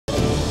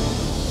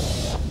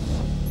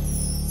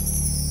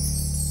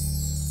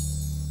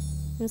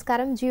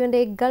നമസ്കാരം. ജീവന്റെ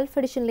ഗൾഫ്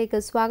എഡിഷനിലേക്ക്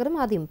സ്വാഗതം.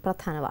 ആദ്യം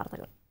പ്രധാന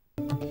വാർത്തകൾ.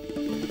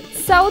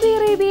 സൗദി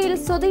അറേബ്യയിൽ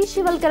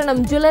സ്വദേശിവൽക്കരണം.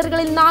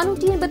 ജ്വല്ലറികളിൽ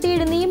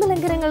 487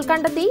 നിയമലംഘനങ്ങൾ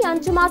കണ്ടെത്തി.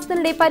 5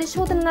 മാസത്തിനിടെ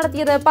പരിശോധന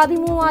നടത്തിയത്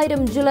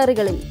 13,000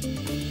 ജ്വല്ലറികളിൽ.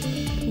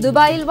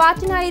 ദുബായിൽ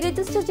വാറ്റിനായി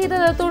രജിസ്റ്റർ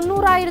ചെയ്തത്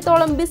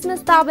 90,000-ഓളം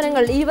ബിസിനസ്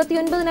സ്ഥാപനങ്ങൾ.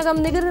 29-നകം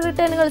നികുതി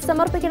റിട്ടേണുകൾ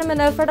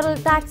സമർപ്പിക്കണമെന്ന് ഫെഡറൽ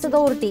ടാക്സ്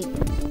അതോറിറ്റി.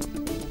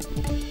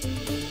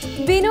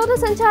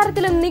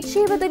 വിനോദസഞ്ചാരത്തിലും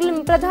നിക്ഷേപത്തിലും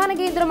പ്രധാന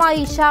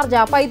കേന്ദ്രമായി ഷാർജ.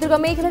 പൈതൃക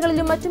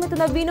മേഖലകളിലും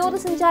മറ്റുമെത്തുന്ന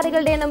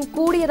വിനോദസഞ്ചാരികളുടെ എണ്ണം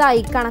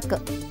കൂടിയതായി കണക്ക്.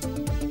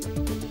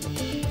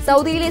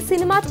 സൗദിയിലെ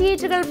സിനിമാ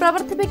തിയേറ്ററുകൾ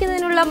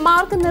പ്രവർത്തിപ്പിക്കുന്നതിനുള്ള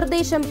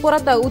മാർഗനിർദ്ദേശം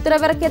പുറത്ത്.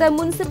 ഉത്തരവിറക്കിയത്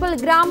മുനിസിപ്പൽ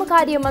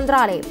ഗ്രാമകാര്യ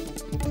മന്ത്രാലയം.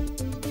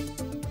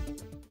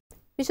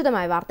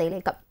 വിശദമായ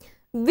വാർത്തയിലേക്ക്.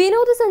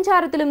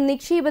 വിനോദസഞ്ചാരത്തിലും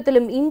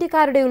നിക്ഷേപത്തിലും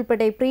ഇന്ത്യക്കാരുടെ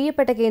ഉൾപ്പെടെ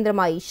പ്രിയപ്പെട്ട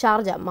കേന്ദ്രമായി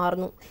ഷാർജ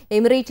മാറുന്നു.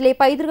 എമിറേറ്റിലെ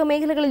പൈതൃക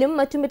മേഖലകളിലും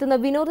മറ്റുമെത്തുന്ന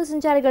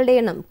വിനോദസഞ്ചാരികളുടെ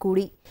എണ്ണം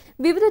കൂടി.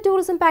 വിവിധ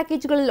ടൂറിസം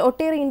പാക്കേജുകളിൽ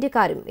ഒട്ടേറെ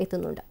ഇന്ത്യക്കാരും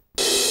എത്തുന്നുണ്ട്.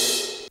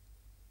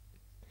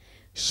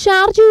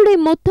 ഷാർജയുടെ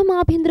മൊത്തം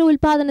ആഭ്യന്തര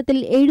ഉൽപാദനത്തിൽ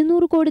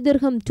 700 കോടി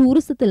ദിർഹം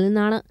ടൂറിസത്തിൽ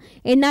നിന്നാണ്.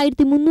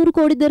 8,300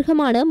 കോടി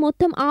ദിർഹമാണ്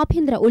മൊത്തം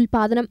ആഭ്യന്തര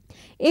ഉൽപാദനം.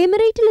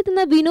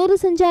 എമിറേറ്റിലെത്തുന്ന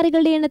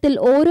വിനോദസഞ്ചാരികളുടെ എണ്ണത്തിൽ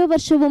ഓരോ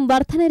വർഷവും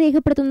വർധന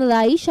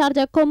രേഖപ്പെടുത്തുന്നതായി Sharjah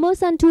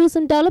commerce and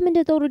tourism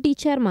development authority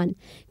chairman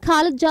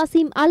Khalid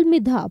Jasim അൽ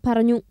മിദ്ഹ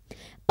പറഞ്ഞു.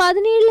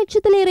 17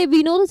 ലക്ഷത്തിലേറെ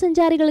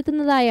വിനോദസഞ്ചാരികൾ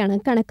എത്തുന്നതായാണ്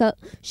കണക്ക്.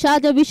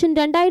 ഷാർജ വിഷൻ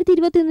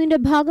 2021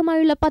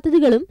 ഭാഗമായുള്ള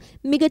പദ്ധതികളും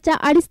മികച്ച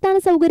അടിസ്ഥാന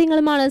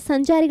സൗകര്യങ്ങളുമാണ്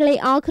സഞ്ചാരികളെ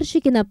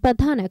ആകർഷിക്കുന്ന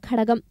പ്രധാന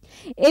ഘടകം.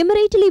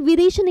 എമിറേറ്റിലെ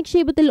വിദേശ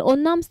നിക്ഷേപത്തിൽ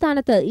 1-ാം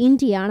സ്ഥാനത്ത്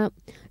ഇന്ത്യയാണ്.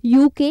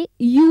 UK,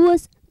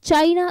 US,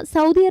 China,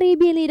 Saudi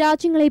Arabia എന്നീ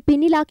രാജ്യങ്ങളെ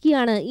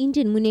പിന്നിലാക്കിയാണ്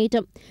ഇന്ത്യൻ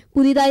മുന്നേറ്റം.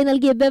 പുതിയതായി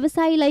നൽകിയ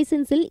വ്യവസായ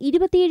ലൈസൻസിൽ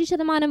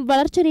 27%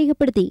 വളർച്ച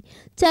രേഖപ്പെടുത്തി.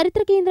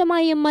 ചരിത്ര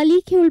കേന്ദ്രമായ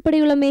മലീഖ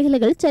ഉൾപ്പെടെയുള്ള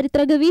മേഖലകൾ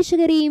ചരിത്ര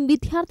ഗവേഷകരെയും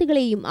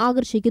വിദ്യാർത്ഥികളെയും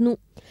ആകർഷിക്കുന്നു.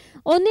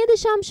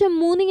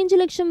 1.35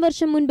 ലക്ഷം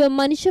വർഷം മുൻപ്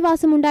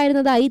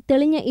മനുഷ്യവാസമുണ്ടായിരുന്നതായി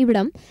തെളിഞ്ഞ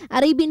ഇവിടം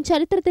അറേബ്യൻ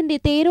ചരിത്രത്തിന്റെ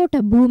തേരോട്ട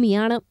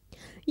ഭൂമിയാണ്.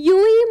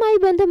 UAE-യുമായി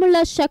ബന്ധമുള്ള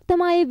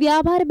ശക്തമായ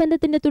വ്യാപാര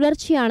ബന്ധത്തിന്റെ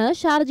തുടർച്ചയാണ്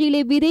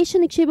ഷാർജയിലെ വിദേശ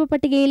നിക്ഷേപ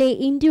പട്ടികയിലെ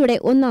ഇന്ത്യയുടെ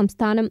 1-ാം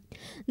സ്ഥാനം.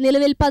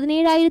 നിലവിൽ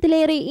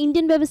 17,000-ലേറെ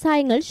ഇന്ത്യൻ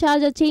വ്യവസായങ്ങൾ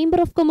ഷാർജ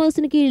ചേംബർ ഓഫ്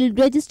കൊമേഴ്സിന് കീഴിൽ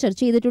രജിസ്റ്റർ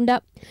ചെയ്തിട്ടുണ്ട്.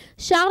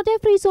 ഷാർജ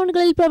ഫ്രീ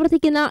സോണുകളിൽ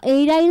പ്രവർത്തിക്കുന്ന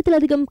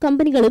 7,000-ലധികം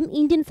കമ്പനികളും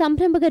ഇന്ത്യൻ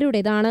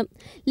സംരംഭകരുടേതാണ്.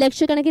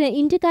 ലക്ഷക്കണക്കിന്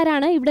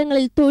ഇന്ത്യക്കാരാണ്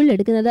ഇവിടങ്ങളിൽ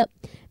തൊഴിലെടുക്കുന്നത്.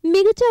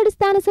 മികച്ച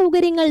അടിസ്ഥാന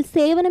സൗകര്യങ്ങൾ,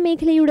 സേവന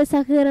മേഖലയുടെ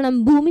സഹകരണം,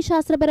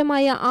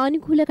 ഭൂമിശാസ്ത്രപരമായ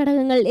ആനുകൂല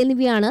ഘടകങ്ങൾ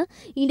എന്നിവയാണ്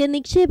ഇന്ത്യൻ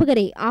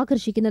നിക്ഷേപകരെ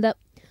ആകർഷിക്കുന്നത്.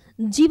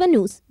 ജീവൻ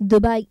ന്യൂസ്,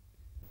 ദുബായ്.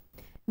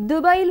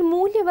 ദുബായിൽ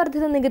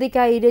മൂല്യവർദ്ധിത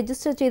നികുതിക്കായി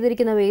രജിസ്റ്റർ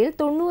ചെയ്തിരിക്കുന്നവയിൽ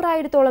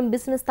 90,000-ഓളം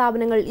ബിസിനസ്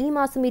സ്ഥാപനങ്ങൾ ഈ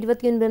മാസം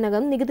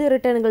 29-നകം നികുതി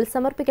റിട്ടേണുകൾ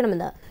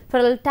സമർപ്പിക്കണമെന്ന്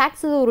ഫെഡറൽ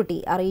ടാക്സ് അതോറിറ്റി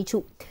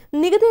അറിയിച്ചു.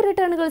 നികുതി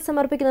റിട്ടേണുകൾ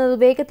സമർപ്പിക്കുന്നത്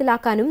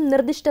വേഗത്തിലാക്കാനും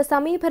നിർദ്ദിഷ്ട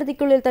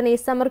സമയപരിധിക്കുള്ളിൽ തന്നെ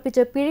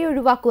സമർപ്പിച്ച് പിഴ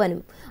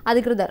ഒഴിവാക്കുവാനും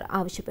അധികൃതർ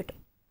ആവശ്യപ്പെട്ടു.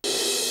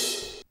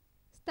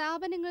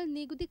 സ്ഥാപനങ്ങൾ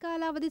നികുതി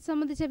കാലാവധി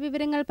സംബന്ധിച്ച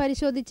വിവരങ്ങൾ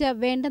പരിശോധിച്ച്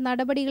വേണ്ട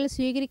നടപടികൾ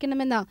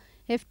സ്വീകരിക്കണമെന്ന്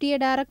FTA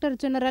director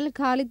general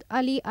Khalid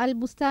Ali അൽ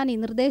ബുസ്താനി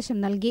നിർദ്ദേശം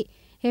നൽകി.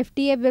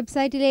 FTA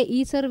വെബ്സൈറ്റിലെ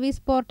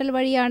സർവീസ് പോർട്ടൽ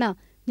വഴിയാണ്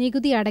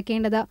നികുതി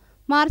അടയ്ക്കേണ്ടത്.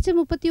 മാർച്ച്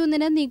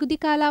 31-ന് നികുതി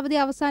കാലാവധി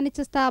അവസാനിച്ച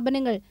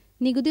സ്ഥാപനങ്ങൾ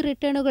നികുതി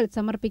റിട്ടേണുകൾ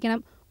സമർപ്പിക്കണം.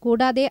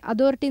 കൂടാതെ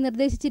അതോറിറ്റി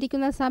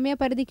നിർദ്ദേശിച്ചിരിക്കുന്ന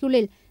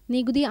സമയപരിധിക്കുള്ളിൽ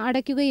നികുതി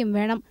അടയ്ക്കുകയും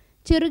വേണം.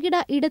 ചെറുകിട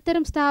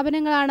ഇടത്തരം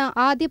സ്ഥാപനങ്ങളാണ്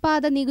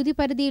ആദ്യപാദ നികുതി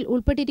പരിധിയിൽ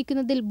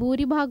ഉൾപ്പെട്ടിരിക്കുന്നതിൽ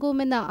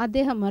ഭൂരിഭാഗവുമെന്ന്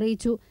അദ്ദേഹം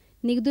അറിയിച്ചു.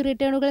 നികുതി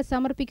റിട്ടേണുകൾ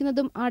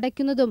സമർപ്പിക്കുന്നതും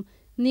അടയ്ക്കുന്നതും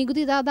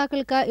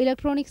നികുതിദാതാക്കൾക്ക്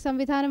ഇലക്ട്രോണിക്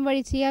സംവിധാനം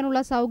വഴി ചെയ്യാനുള്ള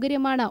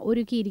സൗകര്യമാണ്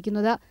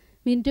ഒരുക്കിയിരിക്കുന്നത്.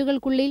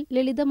 മിനിറ്റുകൾക്കുള്ളിൽ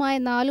ലളിതമായ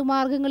 4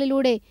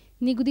 മാർഗങ്ങളിലൂടെ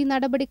നികുതി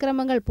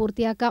നടപടിക്രമങ്ങൾ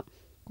പൂർത്തിയാക്കാം.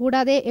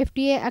 കൂടാതെ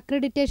FTA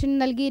അക്രഡിറ്റേഷൻ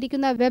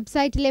നൽകിയിരിക്കുന്ന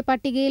വെബ്സൈറ്റിലെ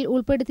പട്ടികയിൽ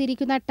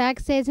ഉൾപ്പെടുത്തിയിരിക്കുന്ന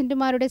ടാക്സ്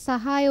ഏജന്റുമാരുടെ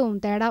സഹായവും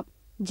തേടാം.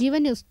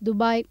 ജീവൻ ന്യൂസ്,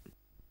 ദുബായ്.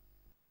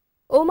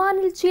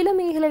 ഒമാനിൽ ചില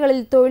മേഖലകളിൽ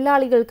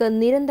തൊഴിലാളികൾക്ക്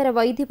നിരന്തര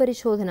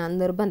വൈദ്യപരിശോധന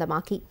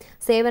നിർബന്ധമാക്കി.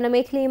 സേവന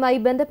മേഖലയുമായി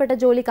ബന്ധപ്പെട്ട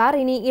ജോലിക്കാർ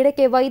ഇനി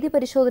ഇടയ്ക്ക്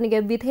വൈദ്യപരിശോധനയ്ക്ക്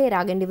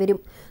വിധേയരാകേണ്ടി വരും.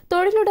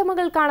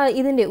 തൊഴിലുടമകൾക്കാണ്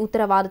ഇതിന്റെ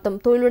ഉത്തരവാദിത്തം.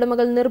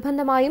 തൊഴിലുടമകൾ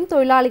നിർബന്ധമായും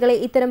തൊഴിലാളികളെ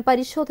ഇത്തരം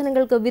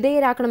പരിശോധനകൾക്ക്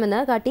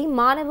വിധേയരാക്കണമെന്ന് കാട്ടി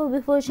മാനവ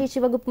വിഭവശേഷി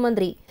വകുപ്പ്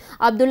മന്ത്രി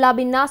അബ്ദുള്ള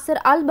ബിൻ നാസർ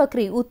അൽ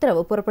ബക്രി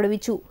ഉത്തരവ്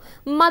പുറപ്പെടുവിച്ചു.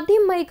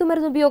 മദ്യം,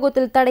 മയക്കുമരുന്ന്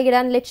ഉപയോഗത്തിൽ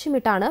തടയിടാൻ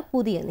ലക്ഷ്യമിട്ടാണ്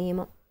പുതിയ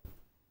നിയമം.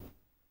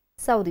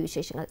 സൗദി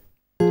വിശേഷങ്ങൾ.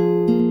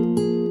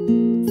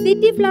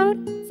 City Flower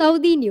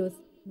Saudi News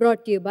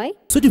brought to you by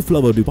City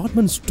Flower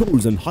department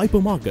stores and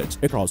hypermarkets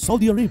across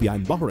Saudi Arabia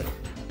and Bahrain.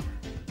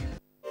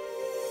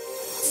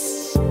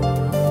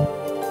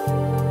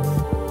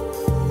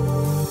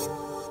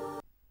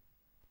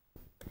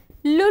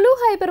 Lulu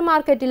hyper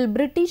മാർക്കറ്റിൽ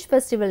ബ്രിട്ടീഷ്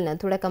ഫെസ്റ്റിവലിന്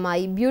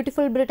തുടക്കമായി.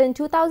 ബ്യൂട്ടിഫുൾ ബ്രിട്ടൻ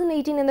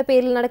 2018 എന്ന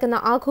പേരിൽ നടക്കുന്ന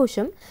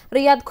ആഘോഷം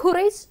റിയാദ്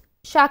ഖുറൈസ്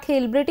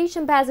ശാഖയിൽ ബ്രിട്ടീഷ്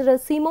അംബാസഡർ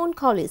സിമോൺ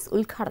കോളിസ്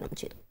ഉദ്ഘാടനം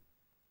ചെയ്തു.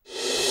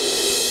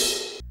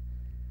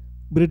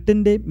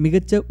 ബ്രിട്ടന്റെ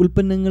മികച്ച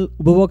ഉൽപ്പന്നങ്ങൾ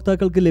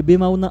ഉപഭോക്താക്കൾക്ക്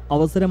ലഭ്യമാവുന്ന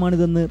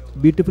അവസരമാണിതെന്ന്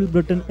ബ്യൂട്ടിഫുൾ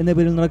ബ്രിട്ടൻ എന്ന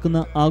പേരിൽ നടക്കുന്ന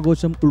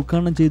ആഘോഷം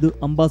ഉദ്ഘാടനം ചെയ്തു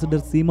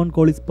അംബാസഡർ സിമോൺ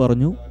കോളിസ്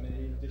പറഞ്ഞു.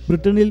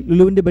 ബ്രിട്ടനിൽ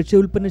ലുലുവിന്റെ ഭക്ഷ്യ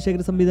ഉൽപ്പന്ന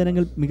ശേഖര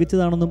സംവിധാനങ്ങൾ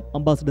മികച്ചതാണെന്നും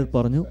അംബാസഡർ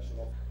പറഞ്ഞു.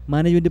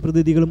 മാനേജ്മെന്റ്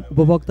പ്രതിനിധികളും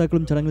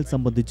ഉപഭോക്താക്കളും ചടങ്ങിൽ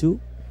സംബന്ധിച്ചു.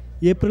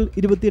 ഏപ്രിൽ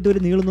 28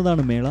 വരെ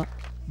നീളുന്നതാണ് മേള.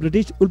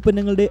 ബ്രിട്ടീഷ്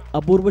ഉൽപ്പന്നങ്ങളുടെ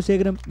അപൂർവ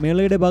ശേഖരം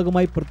മേളയുടെ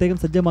ഭാഗമായി പ്രത്യേകം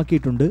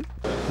സജ്ജമാക്കിയിട്ടുണ്ട്.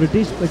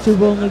 ബ്രിട്ടീഷ്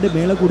ഭക്ഷ്യവിഭവങ്ങളുടെ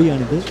മേള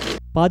കൂടിയാണിത്.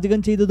 പാചകം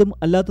ചെയ്തതും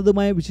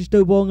അല്ലാത്തതുമായ വിശിഷ്ട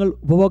വിഭവങ്ങൾ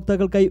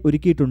ഉപഭോക്താക്കൾക്കായി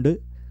ഒരുക്കിയിട്ടുണ്ട്.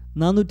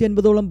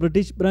 450ഓളം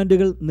ബ്രിട്ടീഷ്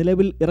ബ്രാൻഡുകൾ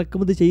നിലവിൽ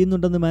ഇറക്കുമതി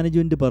ചെയ്യുന്നുണ്ടെന്ന്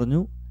മാനേജ്മെന്റ്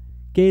പറഞ്ഞു.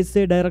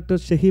 KSA director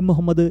Shaheem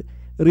Muhammad,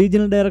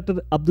 regional director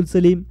Abdul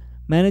Saleem,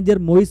 manager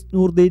Moiz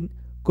Noordeen,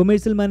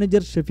 commercial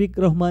manager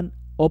Shafeeq Rahman,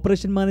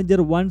 operation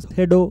manager vans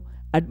ഹെഡോ,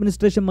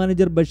 administration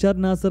manager Bashar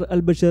Nasar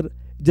അൽ Bashar,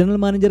 general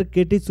manager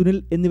KT Sunil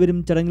എന്നിവരും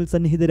ചടങ്ങിൽ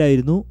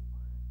സന്നിഹിതരായിരുന്നു.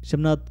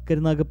 ഷംനാഥ്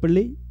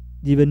കരുനാഗപ്പള്ളി,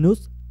 ജീവൻ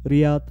ന്യൂസ്,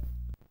 റിയാദ്.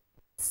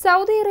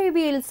 സൗദി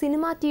അറേബ്യയിൽ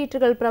സിനിമാ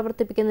തിയേറ്ററുകൾ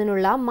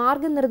പ്രവർത്തിപ്പിക്കുന്നതിനുള്ള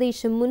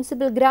മാർഗനിർദ്ദേശം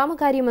മുനിസിപ്പൽ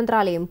ഗ്രാമകാര്യ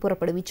മന്ത്രാലയം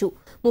പുറപ്പെടുവിച്ചു.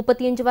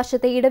 35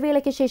 വർഷത്തെ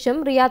ഇടവേളയ്ക്ക് ശേഷം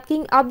റിയാദ്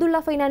കിങ് അബ്ദുള്ള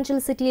ഫൈനാൻഷ്യൽ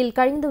സിറ്റിയിൽ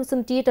കഴിഞ്ഞ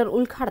ദിവസം തിയേറ്റർ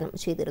ഉദ്ഘാടനം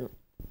ചെയ്തിരുന്നു.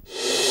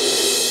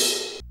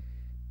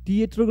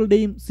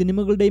 തിയേറ്ററുകളുടെയും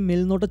സിനിമകളുടെയും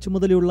മേൽനോട്ട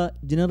ചുമതലയുള്ള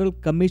general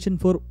commission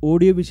for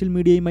audio visual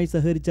മീഡിയയുമായി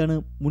സഹകരിച്ചാണ്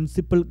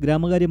മുനിസിപ്പൽ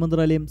ഗ്രാമകാര്യ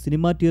മന്ത്രാലയം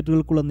സിനിമാ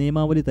തിയേറ്ററുകൾക്കുള്ള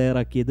നിയമാവലി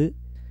തയ്യാറാക്കിയത്.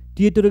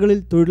 തിയേറ്ററുകളിൽ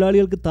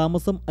തൊഴിലാളികൾക്ക്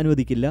താമസം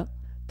അനുവദിക്കില്ല.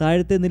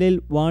 താഴത്തെ നിലയിൽ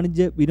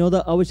വാണിജ്യ വിനോദ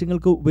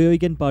ആവശ്യങ്ങൾക്ക്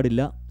ഉപയോഗിക്കാൻ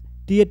പാടില്ല.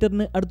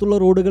 തിയേറ്ററിന് അടുത്തുള്ള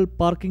റോഡുകൾ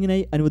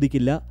പാർക്കിങ്ങിനായി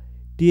അനുവദിക്കില്ല.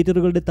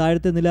 തിയേറ്ററുകളുടെ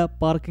താഴത്തെ നില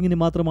പാർക്കിങ്ങിന്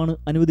മാത്രമാണ്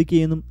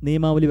അനുവദിക്കുകയെന്നും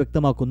നിയമാവലി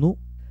വ്യക്തമാക്കുന്നു.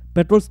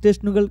 പെട്രോൾ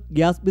സ്റ്റേഷനുകൾ,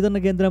 ഗ്യാസ് വിതരണ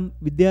കേന്ദ്രം,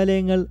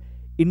 വിദ്യാലയങ്ങൾ,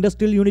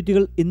 ഇൻഡസ്ട്രിയൽ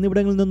യൂണിറ്റുകൾ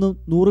എന്നിവിടങ്ങളിൽ നിന്നും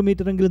 100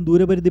 മീറ്ററെങ്കിലും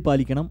ദൂരപരിധി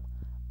പാലിക്കണം.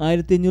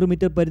 1500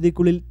 മീറ്റർ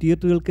പരിധിക്കുള്ളിൽ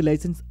തിയേറ്ററുകൾക്ക്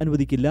ലൈസൻസ്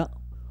അനുവദിക്കില്ല.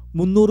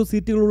 300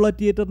 സീറ്റുകളുള്ള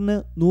തിയേറ്ററിന്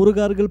 100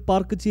 കാറുകൾ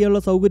പാർക്ക്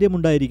ചെയ്യാനുള്ള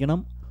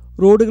സൗകര്യമുണ്ടായിരിക്കണം.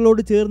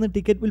 റോഡുകളോട് ചേർന്ന്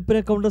ടിക്കറ്റ് വിൽപ്പന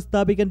കൗണ്ടർ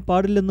സ്ഥാപിക്കാൻ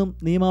പാടില്ലെന്നും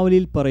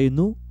നിയമാവലിയിൽ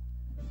പറയുന്നു.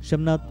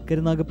 ഷംനാഥ്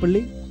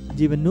കരുനാഗപ്പള്ളി,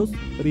 ജീവൻ ന്യൂസ്,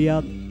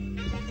 റിയാദ്.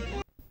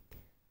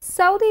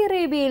 സൗദി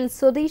അറേബ്യയിൽ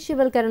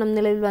സ്വദേശിവൽക്കരണം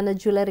നിലവിൽ വന്ന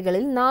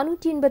ജ്വല്ലറികളിൽ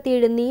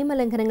 487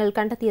 നിയമലംഘനങ്ങൾ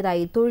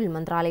കണ്ടെത്തിയതായി തൊഴിൽ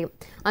മന്ത്രാലയം.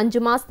 5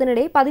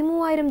 മാസത്തിനിടെ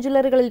 13,000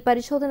 ജ്വല്ലറികളിൽ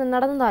പരിശോധന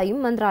നടന്നതായും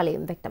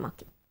മന്ത്രാലയം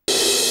വ്യക്തമാക്കി.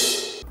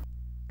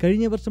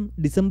 കഴിഞ്ഞ വർഷം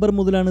ഡിസംബർ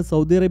മുതലാണ്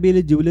സൗദി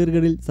അറേബ്യയിലെ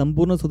ജ്വല്ലറികളിൽ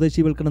സമ്പൂർണ്ണ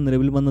സ്വദേശിവൽക്കരണം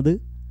നിലവിൽ വന്നത്.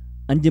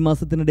 5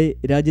 മാസത്തിനിടെ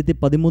രാജ്യത്തെ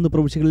 13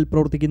 പ്രവിശ്യകളിൽ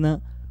പ്രവർത്തിക്കുന്ന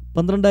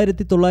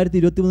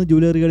 12,923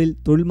 ജ്വല്ലറികളിൽ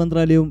തൊഴിൽ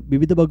മന്ത്രാലയവും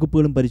വിവിധ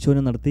വകുപ്പുകളും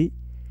പരിശോധന നടത്തി.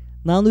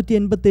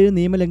 487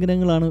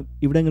 നിയമലംഘനങ്ങളാണ്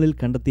ഇവിടങ്ങളിൽ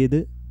കണ്ടെത്തിയത്.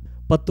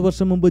 10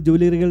 വർഷം മുമ്പ്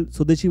ജ്വല്ലറികൾ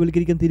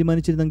സ്വദേശിവൽക്കരിക്കാൻ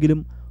തീരുമാനിച്ചിരുന്നെങ്കിലും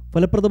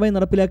ഫലപ്രദമായി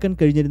നടപ്പിലാക്കാൻ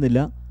കഴിഞ്ഞിരുന്നില്ല.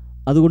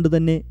 അതുകൊണ്ട്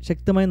തന്നെ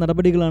ശക്തമായ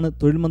നടപടികളാണ്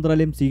തൊഴിൽ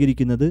മന്ത്രാലയം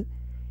സ്വീകരിക്കുന്നത്.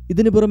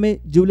 ഇതിനു പുറമെ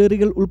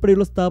ജ്വല്ലറികൾ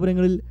ഉൾപ്പെടെയുള്ള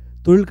സ്ഥാപനങ്ങളിൽ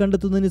തൊഴിൽ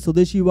കണ്ടെത്തുന്നതിന്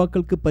സ്വദേശി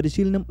യുവാക്കൾക്ക്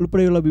പരിശീലനം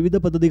ഉൾപ്പെടെയുള്ള വിവിധ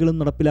പദ്ധതികളും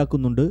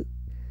നടപ്പിലാക്കുന്നുണ്ട്.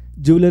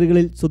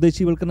 ജ്വല്ലറികളിൽ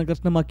സ്വദേശിവൽക്കരണം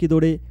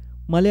കർശനമാക്കിയതോടെ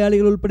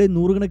മലയാളികൾ ഉൾപ്പെടെ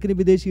നൂറുകണക്കിന്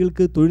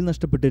വിദേശികൾക്ക് തൊഴിൽ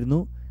നഷ്ടപ്പെട്ടിരുന്നു.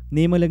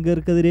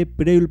 നിയമലംഘകർക്കെതിരെ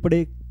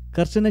പിഴയുൾപ്പെടെ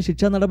കർശന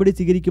ശിക്ഷാ നടപടി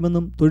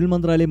സ്വീകരിക്കുമെന്നും തൊഴിൽ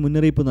മന്ത്രാലയം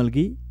മുന്നറിയിപ്പ്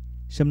നൽകി.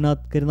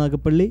 ഷംനാഥ്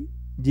കരുനാഗപ്പള്ളി,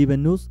 ജീവൻ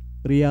ന്യൂസ്,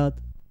 റിയാദ്.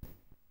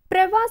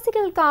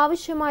 പ്രവാസികൾക്ക്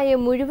ആവശ്യമായ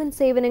മുഴുവൻ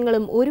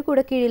സേവനങ്ങളും ഒരു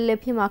കുടക്കീഴിൽ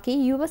ലഭ്യമാക്കി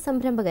യുവ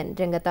സംരംഭകൻ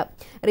രംഗത്ത്.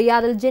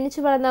 റിയാദിൽ ജനിച്ചു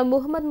വളർന്ന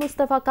മുഹമ്മദ്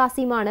മുസ്തഫ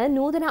കാസിമാണ്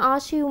നൂതന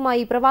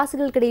ആശയവുമായി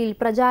പ്രവാസികൾക്കിടയിൽ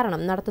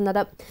പ്രചാരണം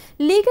നടത്തുന്നത്.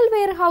 Legal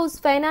warehouse,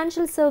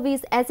 financial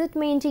service, asset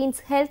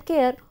maintenance, health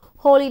care,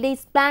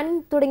 holidays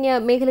planning തുടങ്ങിയ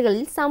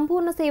മേഖലകളിൽ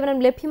സമ്പൂർണ്ണ സേവനം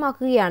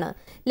ലഭ്യമാക്കുകയാണ്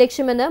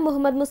ലക്ഷ്യമെന്ന്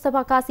മുഹമ്മദ് മുസ്തഫ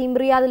കാസിം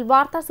റിയാദിൽ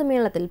വാർത്താ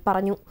സമ്മേളനത്തിൽ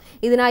പറഞ്ഞു.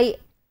 ഇതിനായി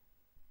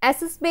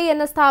അസിസ്ബേ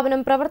എന്ന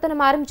സ്ഥാപനം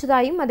പ്രവർത്തനം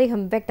ആരംഭിച്ചതായും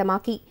അദ്ദേഹം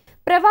വ്യക്തമാക്കി.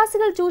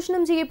 പ്രവാസികൾ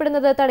ചൂഷണം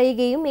ചെയ്യപ്പെടുന്നത്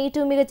തടയുകയും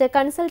ഏറ്റവും മികച്ച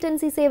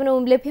കൺസൾട്ടൻസി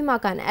സേവനവും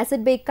ലഭ്യമാക്കാൻ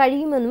അസിസ്ബേ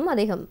കഴിയുമെന്നും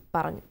അദ്ദേഹം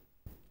പറഞ്ഞു.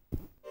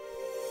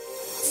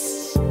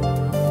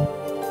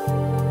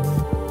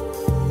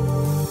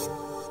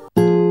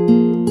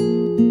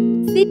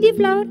 City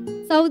Flower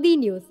Saudi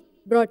News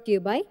brought to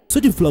you by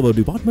City Flower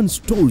department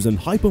stores and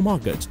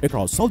hypermarkets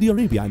across Saudi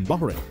Arabia and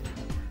Bahrain.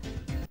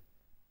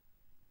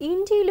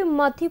 ഇന്ത്യയിലും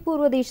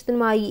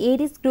മധ്യപൂർവ്വദേശത്തിനുമായി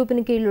ഏരിയസ്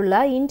ഗ്രൂപ്പിന് കീഴിലുള്ള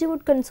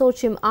ഇന്ത്യവുഡ്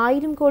കൺസോർഷ്യം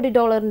 $1000 കോടി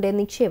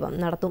നിക്ഷേപം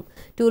നടത്തും.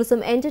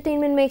 ടൂറിസം,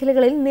 എന്റർടൈൻമെന്റ്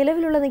മേഖലകളിൽ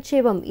നിലവിലുള്ള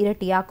നിക്ഷേപം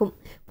ഇരട്ടിയാക്കും.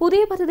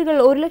 പുതിയ പദ്ധതികൾ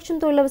 1 ലക്ഷം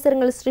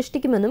തൊഴിലവസരങ്ങൾ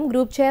സൃഷ്ടിക്കുമെന്നും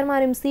ഗ്രൂപ്പ്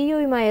ചെയർമാനും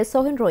സിഇഒയുമായ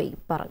സോഹൻ റോയ്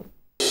പറഞ്ഞു.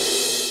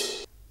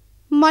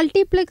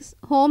 Multiplex,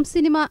 home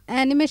cinema,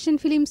 animation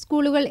film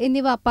സ്കൂളുകൾ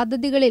എന്നിവ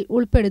പദ്ധതികളിൽ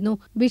ഉൾപ്പെടുന്നു.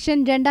 വിഷൻ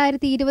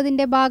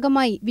 2020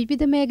 ഭാഗമായി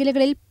വിവിധ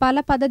മേഖലകളിൽ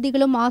പല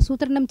പദ്ധതികളും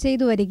ആസൂത്രണം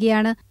ചെയ്തു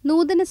വരികയാണ്.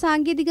 നൂതന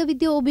സാങ്കേതിക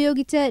വിദ്യ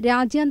ഉപയോഗിച്ച്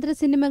രാജ്യാന്തര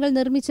സിനിമകൾ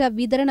നിർമ്മിച്ച്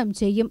വിതരണം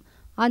ചെയ്യും.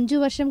 5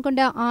 വർഷം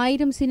കൊണ്ട്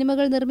 1000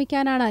 സിനിമകൾ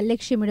നിർമ്മിക്കാനാണ്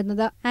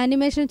ലക്ഷ്യമിടുന്നത്.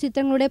 ആനിമേഷൻ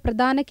ചിത്രങ്ങളുടെ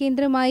പ്രധാന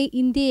കേന്ദ്രമായി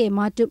ഇന്ത്യയെ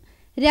മാറ്റും.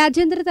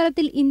 രാജ്യാന്തര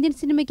തലത്തിൽ ഇന്ത്യൻ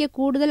സിനിമയ്ക്ക്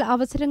കൂടുതൽ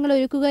അവസരങ്ങൾ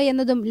ഒരുക്കുക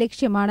എന്നതും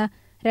ലക്ഷ്യമാണ്.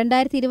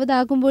 2020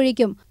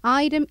 ആകുമ്പോഴേക്കും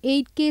 1000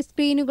 8K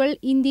സ്ക്രീനുകൾ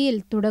ഇന്ത്യയിൽ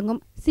തുടങ്ങും.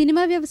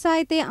 സിനിമാ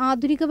വ്യവസായത്തെ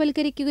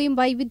ആധുനികവൽക്കരിക്കുകയും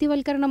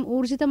വൈവിധ്യവൽക്കരണം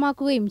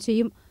ഊർജിതമാക്കുകയും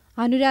ചെയ്യും.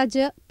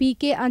 അനുരാജ്,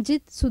 PK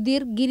അജിത്,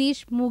 സുധീർ,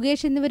 ഗിരീഷ്,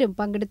 മുകേഷ് എന്നിവരും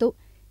പങ്കെടുത്തു.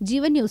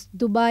 ജീവൻ ന്യൂസ്,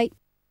 ദുബായ്.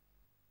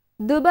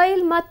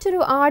 ദുബായിൽ മറ്റൊരു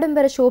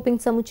ആഡംബര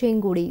ഷോപ്പിംഗ് സമുച്ചയം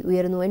കൂടി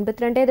ഉയർന്നു.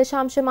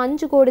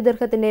 82.5 കോടി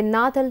ദിർഹത്തിന്റെ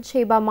നാദൽ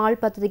ഷെയ്ബ മാൾ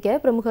പദ്ധതിക്ക്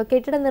പ്രമുഖ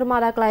കെട്ടിട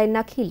നിർമ്മാതാക്കളായ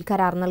നഖീൽ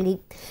കരാർ നൽകി.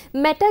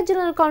 മെറ്റ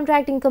ജനറൽ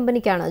കോൺട്രാക്ടിംഗ്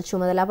കമ്പനിക്കാണ്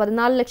ചുമതല.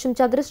 14 ലക്ഷം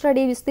ചതുരശ്ര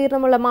അടി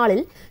വിസ്തീർണമുള്ള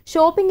മാളിൽ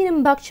ഷോപ്പിംഗിനും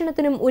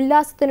ഭക്ഷണത്തിനും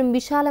ഉല്ലാസത്തിനും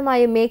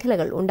വിശാലമായ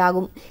മേഖലകൾ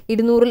ഉണ്ടാകും.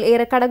 200-ൽ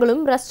ഏറെ കടകളും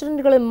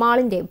റെസ്റ്റോറന്റുകളും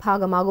മാളിന്റെ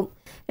ഭാഗമാകും.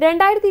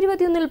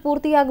 2021-ൽ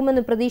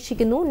പൂർത്തിയാകുമെന്ന്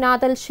പ്രതീക്ഷിക്കുന്നു.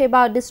 നാദൽ ഷെയ്ബ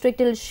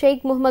ഡിസ്ട്രിക്റ്റിൽ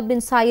ഷെയ്ഖ് മുഹമ്മദ്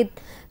ബിൻ സായിദ്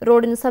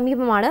റോഡിന്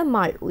സമീപമാണ്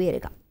മാൾ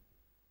ഉയരുക.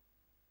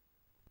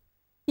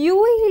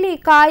 UAE-ലെ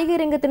കായിക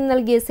രംഗത്തിന്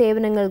നൽകിയ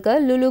സേവനങ്ങൾക്ക്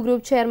Lulu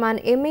group chairman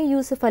MA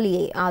Yusuf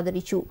അലിയെ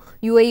ആദരിച്ചു.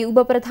 UAE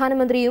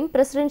ഉപപ്രധാനമന്ത്രിയും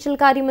presidential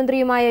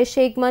കാര്യമന്ത്രിയുമായ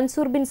Sheikh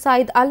Mansoor bin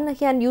Zayed Al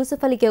Nahyan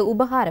Yusuf അലിക്ക്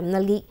ഉപഹാരം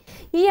നൽകി.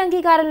 ഈ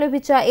അംഗീകാരം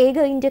ലഭിച്ച ഏക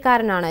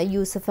ഇന്ത്യക്കാരനാണ്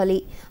യൂസഫ് അലി.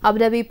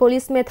 അബുദാബി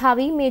പോലീസ്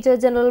മേധാവി മേജർ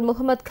ജനറൽ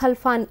മുഹമ്മദ്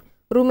ഖൽഫാൻ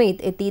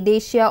റുമൈത്ത് എത്തി.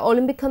 ദേശീയ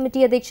ഒളിമ്പിക്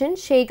കമ്മിറ്റി അധ്യക്ഷൻ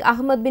Sheikh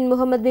Ahmed bin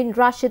Muhammad bin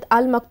Rashid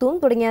Al Maktoum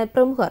തുടങ്ങിയ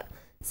പ്രമുഖർ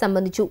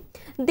സംബന്ധിച്ചു.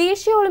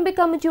 ദേശീയ Olympic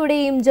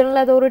കമ്മിറ്റിയുടെയും general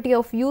authority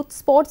of youth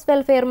sports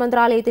welfare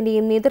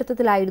മന്ത്രാലയത്തിന്റെയും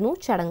നേതൃത്വത്തിലായിരുന്നു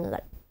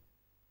ചടങ്ങുകൾ.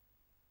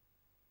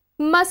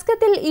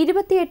 മസ്കത്തിൽ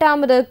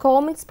 28ാമത്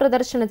കോമിക്സ്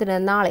പ്രദർശനത്തിന്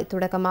നാളെ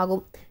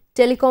തുടക്കമാകും.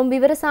 ടെലികോം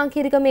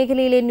വിവരസാങ്കേതിക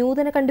മേഖലയിലെ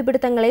നൂതന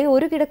കണ്ടുപിടുത്തങ്ങളെ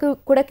ഒരു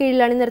കുടക്കീഴിൽ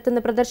അണിനിരത്തുന്ന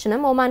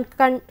പ്രദർശനം ഒമാൻ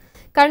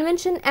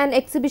കൺവെൻഷൻ ആൻഡ്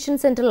എക്സിബിഷൻ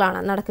സെന്ററിലാണ്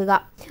നടക്കുക.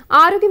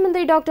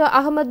 ആരോഗ്യമന്ത്രി doctor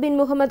Ahmed bin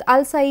Muhammad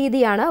Al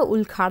സയീദിയാണ്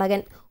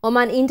ഉദ്ഘാടകൻ.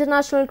 Oman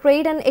international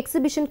trade and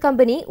exhibition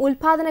company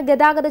ഉൽപാദന,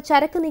 ഗതാഗത,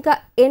 ചരക്ക് നീക്ക,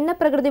 എണ്ണ,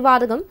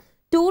 പ്രകൃതിവാതകം,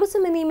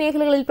 ടൂറിസം എന്നീ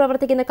മേഖലകളിൽ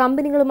പ്രവർത്തിക്കുന്ന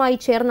കമ്പനികളുമായി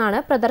ചേർന്നാണ്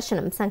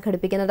പ്രദർശനം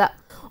സംഘടിപ്പിക്കുന്നത്.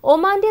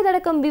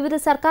 ഒമാന്റേതടക്കം വിവിധ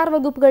സർക്കാർ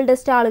വകുപ്പുകളുടെ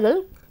സ്റ്റാളുകൾ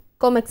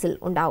കോമിക്സിൽ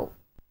ഉണ്ടാവും.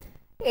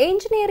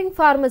 എഞ്ചിനീയറിംഗ്,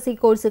 ഫാർമസി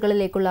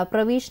കോഴ്സുകളിലേക്കുള്ള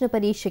പ്രവേശന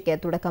പരീക്ഷയ്ക്ക്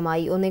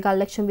തുടക്കമായി.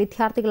 1.25 ലക്ഷം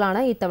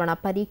വിദ്യാർത്ഥികളാണ് ഇത്തവണ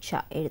പരീക്ഷ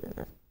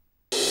എഴുതുന്നത്.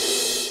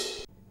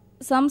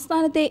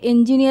 സംസ്ഥാനത്തെ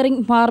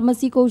എഞ്ചിനീയറിംഗ്,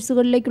 ഫാർമസി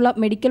കോഴ്സുകളിലേക്കുള്ള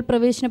മെഡിക്കൽ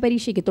പ്രവേശന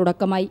പരീക്ഷയ്ക്ക്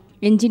തുടക്കമായി.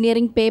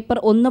 എഞ്ചിനീയറിംഗ് പേപ്പർ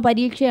 1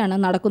 പരീക്ഷയാണ്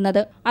നടക്കുന്നത്.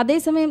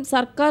 അതേസമയം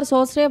സർക്കാർ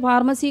സ്വാശ്രയ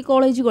ഫാർമസി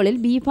കോളേജുകളിൽ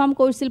ബിഫാം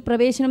കോഴ്സിൽ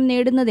പ്രവേശനം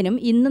നേടുന്നതിനും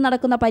ഇന്ന്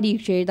നടക്കുന്ന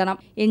പരീക്ഷ എഴുതണം.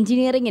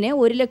 എഞ്ചിനീയറിംഗിന്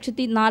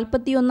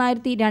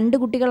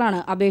 1,41,002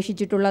 കുട്ടികളാണ്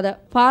അപേക്ഷിച്ചിട്ടുള്ളത്.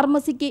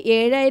 ഫാർമസിക്ക്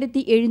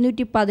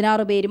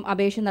 7,716 പേരും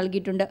അപേക്ഷ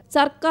നൽകിയിട്ടുണ്ട്.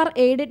 സർക്കാർ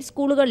എയ്ഡഡ്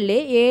സ്കൂളുകളിലെ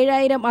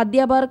 7,000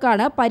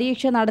 അധ്യാപകർക്കാണ്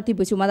പരീക്ഷ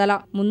നടത്തിപ്പ് ചുമതല.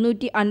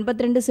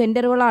 352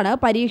 സെന്ററുകളാണ്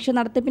പരീക്ഷ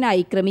നടത്തിപ്പിനായി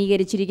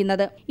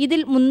ക്രമീകരിച്ചിരിക്കുന്നത്. ഇതിൽ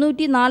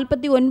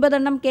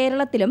 349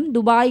 കേരളത്തിലും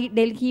ദുബായ്,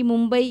 ഡൽഹി,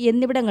 മുംബൈ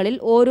എന്നിവിടങ്ങളിൽ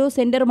ഓരോ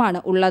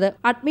സെന്ററുമാണ് ഉള്ളത്.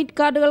 അഡ്മിറ്റ്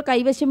കാർഡുകൾ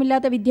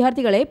കൈവശമില്ലാത്ത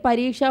വിദ്യാർത്ഥികളെ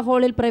പരീക്ഷാ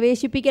ഹാളിൽ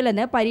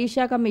പ്രവേശിപ്പിക്കില്ലെന്ന്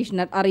പരീക്ഷാ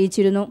കമ്മീഷണർ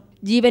അറിയിച്ചിരുന്നു.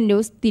 ജീവൻ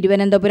ന്യൂസ്,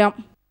 തിരുവനന്തപുരം.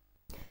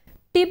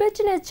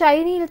 ടിബറ്റിന്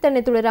ചൈനയിൽ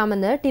തന്നെ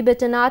തുടരാമെന്ന്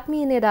ടിബറ്റൻ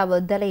ആത്മീയ നേതാവ്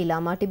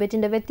ദലൈലാമ.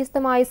 ടിബറ്റിന്റെ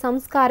വ്യത്യസ്തമായ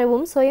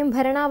സംസ്കാരവും സ്വയം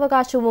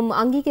ഭരണാവകാശവും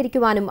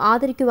അംഗീകരിക്കുവാനും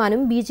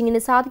ആദരിക്കുവാനും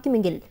ബീജിംഗിന്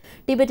സാധിക്കുമെങ്കിൽ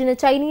ടിബറ്റിന്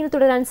ചൈനയിൽ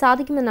തുടരാൻ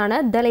സാധിക്കുമെന്നാണ്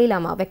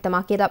ദലൈലാമ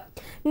വ്യക്തമാക്കിയത്.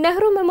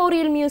 നെഹ്റു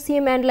മെമ്മോറിയൽ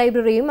മ്യൂസിയം ആൻഡ്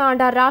ലൈബ്രറിയും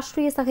ആണ്ട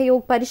രാഷ്ട്രീയ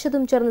സഹയോഗ്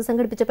പരിഷത്തും ചേർന്ന്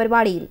സംഘടിപ്പിച്ച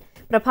പരിപാടിയിൽ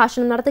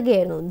പ്രഭാഷണം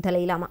നടത്തുകയായിരുന്നു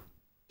ദലൈലാമ.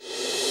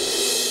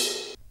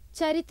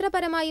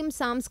 ചരിത്രപരമായും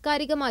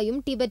സാംസ്കാരികമായും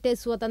ടിബറ്റ്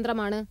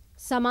സ്വതന്ത്രമാണ്.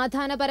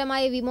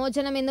 സമാധാനപരമായ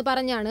വിമോചനം എന്ന്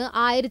പറഞ്ഞാണ്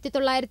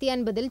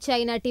 1950-ൽ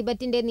ചൈന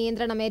ടിബറ്റിന്റെ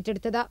നിയന്ത്രണം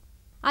ഏറ്റെടുത്തത്.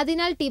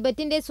 അതിനാൽ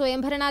ടിബറ്റിന്റെ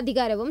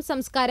സ്വയംഭരണാധികാരവും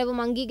സംസ്കാരവും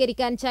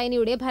അംഗീകരിക്കാൻ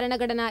ചൈനയുടെ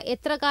ഭരണഘടന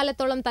എത്ര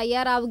കാലത്തോളം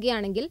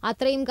തയ്യാറാവുകയാണെങ്കിൽ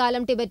അത്രയും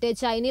കാലം ടിബറ്റ്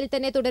ചൈനയിൽ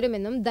തന്നെ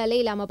തുടരുമെന്നും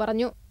ദലൈലാമ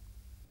പറഞ്ഞു.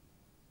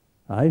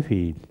 I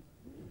feel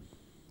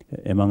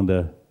among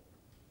the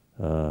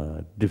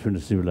different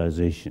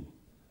civilization,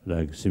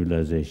 like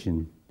civilization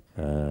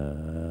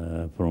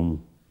from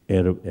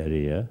Arab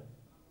area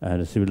and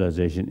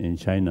civilization in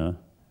China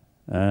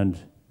and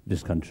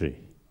this country,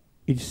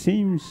 it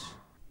seems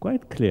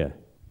quite clear.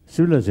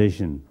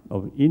 Civilization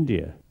of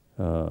India,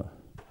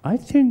 I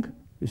think,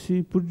 she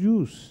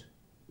produce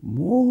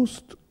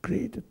most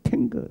great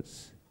thinkers,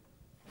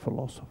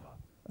 philosopher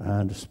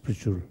and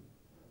spiritual,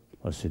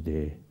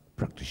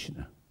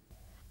 practitioner.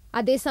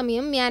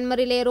 അതേസമയം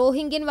മ്യാൻമറിലെ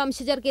റോഹിംഗ്യൻ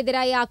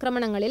വംശജർക്കെതിരായ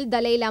ആക്രമണങ്ങളിൽ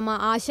Dalai Lama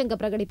ആശങ്ക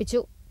പ്രകടിപ്പിച്ചു.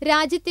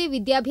 രാജ്യത്തെ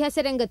വിദ്യാഭ്യാസ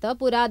രംഗത്ത്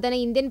പുരാതന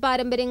Indian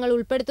പാരമ്പര്യങ്ങൾ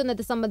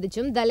ഉൾപ്പെടുത്തുന്നത്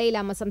സംബന്ധിച്ചും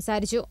ദലൈലാമ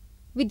സംസാരിച്ചു.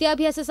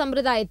 വിദ്യാഭ്യാസ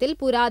സമ്പ്രദായത്തിൽ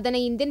പുരാതന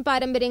ഇന്ത്യൻ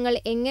പാരമ്പര്യങ്ങൾ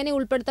എങ്ങനെ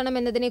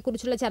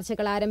ഉൾപ്പെടുത്തണമെന്നതിനെക്കുറിച്ചുള്ള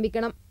ചർച്ചകൾ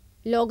ആരംഭിക്കണം.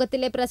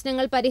 ലോകത്തിലെ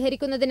പ്രശ്നങ്ങൾ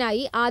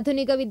പരിഹരിക്കുന്നതിനായി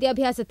ആധുനിക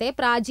വിദ്യാഭ്യാസത്തെ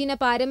പ്രാചീന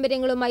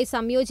പാരമ്പര്യങ്ങളുമായി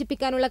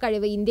സംയോജിപ്പിക്കാനുള്ള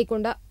കഴിവ്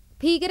ഇന്ത്യക്കുണ്ട്.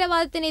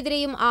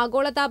 ഭീകരവാദത്തിനെതിരെയും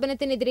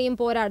ആഗോളതാപനത്തിനെതിരെയും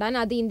പോരാടാൻ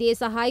അത് ഇന്ത്യയെ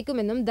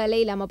സഹായിക്കുമെന്നും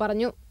ദലൈലാമ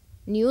പറഞ്ഞു.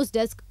 ന്യൂസ്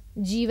ഡെസ്ക്,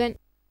 ജീവൻ.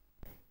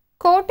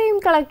 കോട്ടയം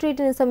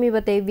കളക്ടറേറ്റിന്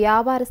സമീപത്തെ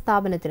വ്യാപാര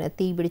സ്ഥാപനത്തിന്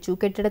തീപിടിച്ചു.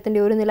 കെട്ടിടത്തിന്റെ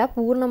ഒരു നില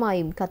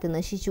പൂർണ്ണമായും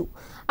കത്തിനശിച്ചു.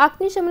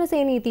 അഗ്നിശമന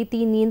സേനയെത്തി തീ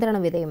നിയന്ത്രണ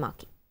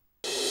വിധേയമാക്കി.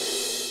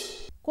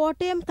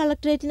 കോട്ടയം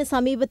കളക്ടറേറ്റിന്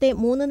സമീപത്തെ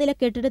 3 നില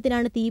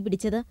കെട്ടിടത്തിനാണ്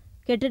തീപിടിച്ചത്.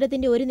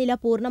 കെട്ടിടത്തിന്റെ ഒരു നില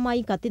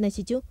പൂർണ്ണമായും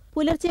കത്തിനശിച്ചു.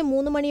 പുലർച്ചെ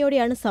 3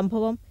 മണിയോടെയാണ്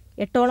സംഭവം.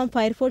 8ഓളം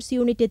ഫയർഫോഴ്സ്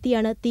യൂണിറ്റ്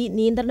എത്തിയാണ് തീ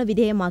നിയന്ത്രണ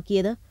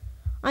വിധേയമാക്കിയത്.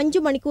 5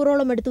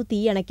 മണിക്കൂറോളം എടുത്തു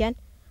തീയണയ്ക്കാൻ.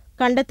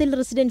 കണ്ടത്തിൽ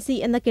റെസിഡൻസി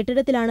എന്ന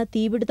കെട്ടിടത്തിലാണ്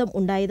തീപിടുത്തം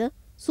ഉണ്ടായത്.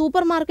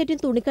 സൂപ്പർ മാർക്കറ്റും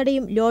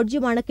തുണിക്കടയും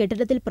ലോഡ്ജുമാണ്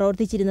കെട്ടിടത്തിൽ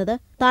പ്രവർത്തിച്ചിരുന്നത്.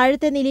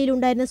 താഴത്തെ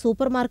നിലയിലുണ്ടായിരുന്ന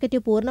സൂപ്പർ മാർക്കറ്റ്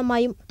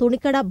പൂർണ്ണമായും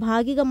തുണിക്കട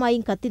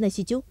ഭാഗികമായും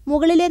കത്തിനശിച്ചു.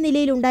 മുകളിലെ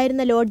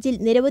നിലയിലുണ്ടായിരുന്ന ലോഡ്ജിൽ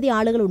നിരവധി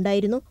ആളുകൾ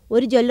ഉണ്ടായിരുന്നു.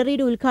 ഒരു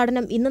ജ്വല്ലറിയുടെ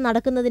ഉദ്ഘാടനം ഇന്ന്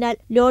നടക്കുന്നതിനാൽ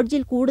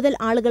ലോഡ്ജിൽ കൂടുതൽ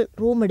ആളുകൾ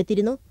റൂം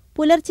എടുത്തിരുന്നു.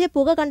 പുലർച്ചെ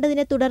പുക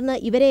കണ്ടതിനെ തുടർന്ന്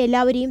ഇവരെ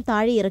എല്ലാവരെയും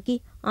താഴെ ഇറക്കി.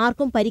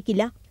 ആർക്കും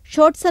പരിക്കില്ല.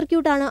 ഷോർട്ട്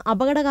സർക്യൂട്ടാണ്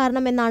അപകട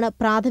കാരണമെന്നാണ്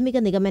പ്രാഥമിക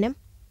നിഗമനം.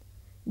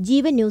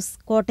 ജീവൻ ന്യൂസ്,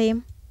 കോട്ടയം.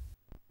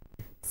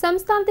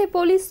 സംസ്ഥാനത്തെ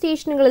പോലീസ്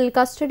സ്റ്റേഷനുകളിൽ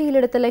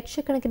കസ്റ്റഡിയിലെടുത്ത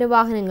ലക്ഷക്കണക്കിന്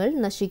വാഹനങ്ങൾ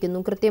നശിക്കുന്നു.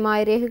 കൃത്യമായ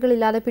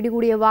രേഖകളില്ലാതെ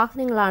പിടികൂടിയ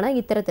വാഹനങ്ങളാണ്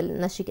ഇത്തരത്തിൽ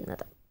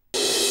നശിക്കുന്നത്.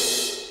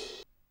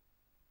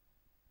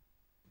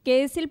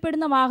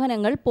 കേസിൽപ്പെടുന്ന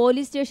വാഹനങ്ങൾ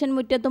പോലീസ് സ്റ്റേഷൻ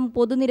മുറ്റത്തും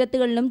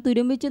പൊതുനിരത്തുകളിലും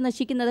തുരുമ്പിച്ചു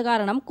നശിക്കുന്നത്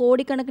കാരണം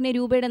കോടിക്കണക്കിന്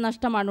രൂപയുടെ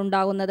നഷ്ടമാണ്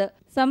ഉണ്ടാകുന്നത്.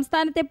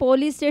 സംസ്ഥാനത്തെ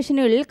പോലീസ്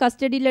സ്റ്റേഷനുകളിൽ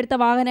കസ്റ്റഡിയിലെടുത്ത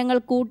വാഹനങ്ങൾ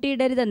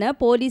കൂട്ടിയിടരുതെന്ന്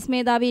പോലീസ്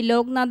മേധാവി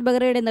ലോക്നാഥ്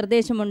ബെഹ്റയുടെ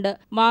നിർദ്ദേശമുണ്ട്.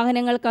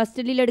 വാഹനങ്ങൾ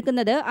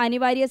കസ്റ്റഡിയിലെടുക്കുന്നത്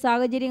അനിവാര്യ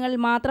സാഹചര്യങ്ങളിൽ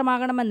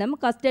മാത്രമാകണമെന്നും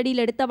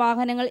കസ്റ്റഡിയിലെടുത്ത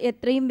വാഹനങ്ങൾ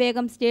എത്രയും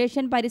വേഗം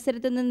സ്റ്റേഷൻ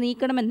പരിസരത്തു നിന്ന്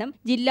നീക്കണമെന്നും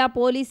ജില്ലാ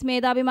പോലീസ്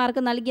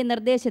മേധാവിമാർക്ക് നൽകിയ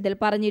നിർദ്ദേശത്തിൽ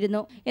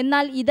പറഞ്ഞിരുന്നു.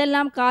 എന്നാൽ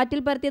ഇതെല്ലാം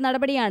കാറ്റിൽ പറത്തിയ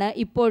നടപടിയാണ്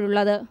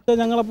ഇപ്പോഴുള്ളത്.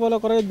 ഞങ്ങളെപ്പോലെ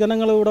കുറേ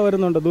ജനങ്ങൾ ഇവിടെ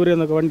വരുന്നുണ്ട്. ദൂരെ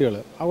നിന്നൊക്കെ വണ്ടികൾ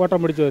ഓട്ടം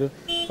പിടിച്ച് വരും.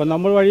 അപ്പം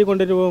നമ്മൾ വഴി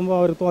കൊണ്ടിട്ട് പോകുമ്പോൾ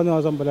അവർ തോന്നിയ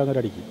ദിവസം പോലെ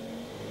അങ്ങനെ അടിക്കും.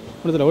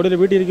 മനസ്സിലായി, ഇവിടെ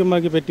വീട്ടിൽ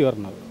ഇരിക്കുമ്പോൾ പെറ്റി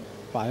വരണത്.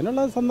 അപ്പം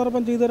അതിനുള്ള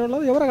സന്ദർഭം ചെയ്തു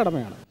തരുള്ളത് ഇവരുടെ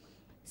കടമയാണ്.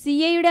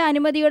 സിഐയുടെ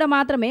അനുമതിയോടെ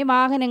മാത്രമേ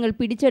വാഹനങ്ങൾ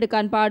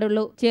പിടിച്ചെടുക്കാൻ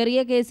പാടുള്ളൂ. ചെറിയ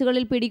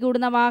കേസുകളിൽ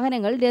പിടികൂടുന്ന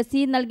വാഹനങ്ങൾ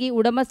രസീത് നൽകി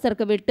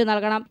ഉടമസ്ഥർക്ക് വിട്ടു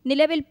നൽകണം.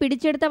 നിലവിൽ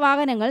പിടിച്ചെടുത്ത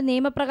വാഹനങ്ങൾ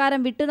നിയമപ്രകാരം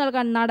വിട്ടു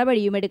നൽകാൻ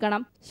നടപടിയും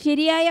എടുക്കണം.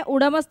 ശരിയായ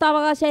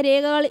ഉടമസ്ഥാവകാശ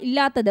രേഖകൾ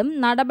ഇല്ലാത്തതും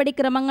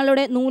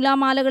നടപടിക്രമങ്ങളുടെ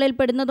നൂലാമാലകളിൽ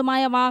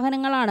പെടുന്നതുമായ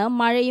വാഹനങ്ങളാണ്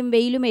മഴയും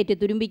വെയിലുമേറ്റ്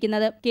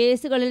തുരുമ്പിക്കുന്നത്.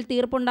 കേസുകളിൽ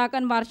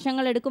തീർപ്പുണ്ടാക്കാൻ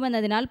വർഷങ്ങൾ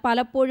എടുക്കുമെന്നതിനാൽ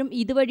പലപ്പോഴും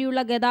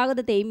ഇതുവഴിയുള്ള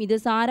ഗതാഗതത്തെയും ഇത്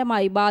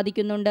സാരമായി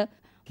ബാധിക്കുന്നുണ്ട്.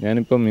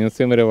 ഞാനിപ്പോൾ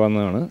മ്യൂസിയം വരെ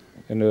വന്നതാണ്.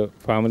 എൻ്റെ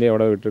ഫാമിലി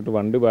അവിടെ വിട്ടിട്ട്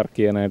വണ്ടി പാർക്ക്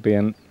ചെയ്യാനായിട്ട്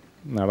ഞാൻ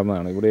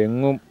നടന്നതാണ്. ഇവിടെ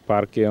എങ്ങും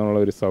പാർക്ക് ചെയ്യാനുള്ള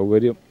ഒരു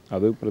സൗകര്യം,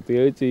 അത്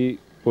പ്രത്യേകിച്ച് ഈ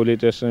പോലീസ്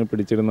സ്റ്റേഷനിൽ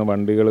പിടിച്ചിരുന്ന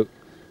വണ്ടികൾ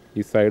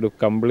ഈ സൈഡ്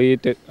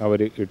കംപ്ലീറ്റ്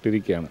അവർ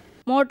ഇട്ടിരിക്കുകയാണ്.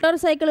 മോട്ടോർ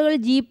സൈക്കിളുകൾ,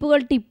 ജീപ്പുകൾ,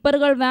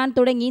 ടിപ്പറുകൾ, വാൻ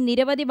തുടങ്ങി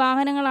നിരവധി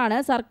വാഹനങ്ങളാണ്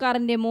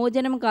സർക്കാരിന്റെ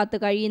മോചനം കാത്തു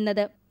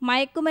കഴിയുന്നത്.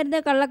 മയക്കുമരുന്ന്,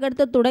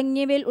 കള്ളക്കടത്ത്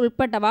തുടങ്ങിയവയിൽ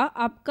ഉൾപ്പെട്ടവ,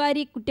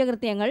 അബ്കാരി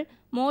കുറ്റകൃത്യങ്ങൾ,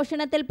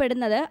 മോഷണത്തിൽ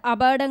പെടുന്നത്,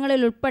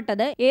 അപകടങ്ങളിൽ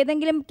ഉൾപ്പെട്ടത്,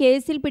 ഏതെങ്കിലും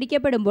കേസിൽ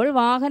പിടിക്കപ്പെടുമ്പോൾ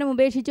വാഹനം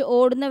ഉപേക്ഷിച്ച്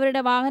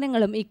ഓടുന്നവരുടെ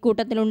വാഹനങ്ങളും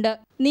ഇക്കൂട്ടത്തിലുണ്ട്.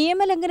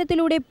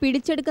 നിയമലംഘനത്തിലൂടെ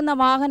പിടിച്ചെടുക്കുന്ന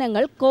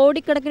വാഹനങ്ങൾ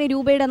കോടിക്കണക്കിന്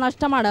രൂപയുടെ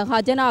നഷ്ടമാണ്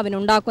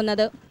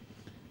ഖജനാവിനുണ്ടാക്കുന്നത്.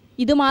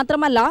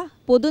 ഇതുമാത്രമല്ല,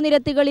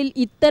 പൊതുനിരത്തുകളിൽ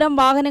ഇത്തരം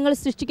വാഹനങ്ങൾ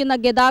സൃഷ്ടിക്കുന്ന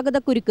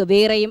ഗതാഗതക്കുരുക്ക്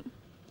വേറെയും.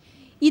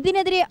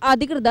 ഇതിനെതിരെ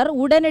അധികൃതർ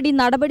ഉടനടി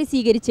നടപടി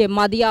സ്വീകരിച്ചേ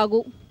മതിയാകൂ.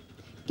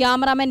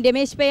 ക്യാമറാമാൻ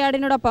രമേശ്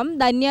പേയാടിനോടൊപ്പം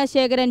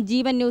ധന്യശേഖരൻ,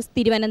 ജീവൻ ന്യൂസ്,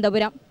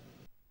 തിരുവനന്തപുരം.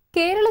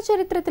 കേരള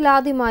ചരിത്രത്തിൽ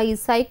ആദ്യമായി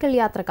സൈക്കിൾ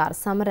യാത്രക്കാർ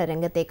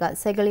സമരരംഗത്തേക്ക്.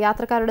 സൈക്കിൾ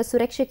യാത്രക്കാരുടെ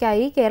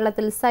സുരക്ഷയ്ക്കായി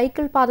കേരളത്തിൽ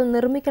സൈക്കിൾ പാത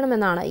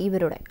നിർമ്മിക്കണമെന്നാണ്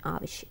ഇവരുടെ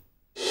ആവശ്യം.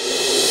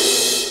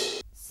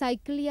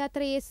 സൈക്കിൾ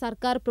യാത്രയെ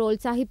സർക്കാർ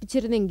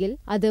പ്രോത്സാഹിപ്പിച്ചിരുന്നെങ്കിൽ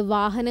അത്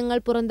വാഹനങ്ങൾ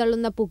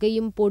പുറന്തള്ളുന്ന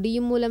പുകയും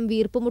പൊടിയും മൂലം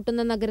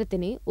വീർപ്പുമുട്ടുന്ന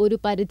നഗരത്തിന് ഒരു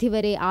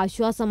പരിധിവരെ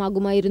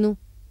ആശ്വാസമാകുമായിരുന്നു.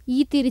 ഈ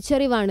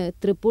തിരിച്ചറിവാണ്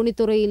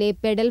തൃപ്പൂണിത്തുറയിലെ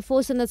പെഡൽ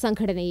ഫോഴ്സ് എന്ന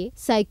സംഘടനയെ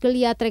സൈക്കിൾ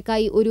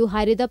യാത്രയ്ക്കായി ഒരു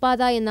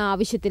ഹരിതപാത എന്ന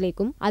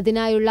ആവശ്യത്തിലേക്കും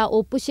അതിനായുള്ള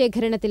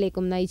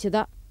ഒപ്പുശേഖരണത്തിലേക്കും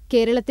നയിച്ചത്.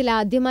 കേരളത്തിൽ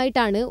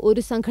ആദ്യമായിട്ടാണ്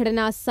ഒരു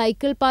സംഘടന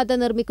സൈക്കിൾ പാത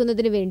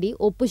നിർമ്മിക്കുന്നതിനു വേണ്ടി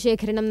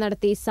ഒപ്പുശേഖരണം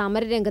നടത്തി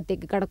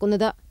സമരരംഗത്തേക്ക്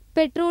കടക്കുന്നത്.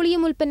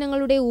 പെട്രോളിയം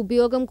ഉൽപ്പന്നങ്ങളുടെ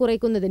ഉപയോഗം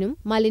കുറയ്ക്കുന്നതിനും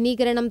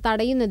മലിനീകരണം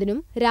തടയുന്നതിനും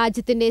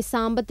രാജ്യത്തിന്റെ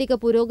സാമ്പത്തിക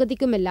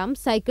പുരോഗതിക്കുമെല്ലാം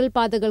സൈക്കിൾ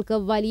പാതകൾക്ക്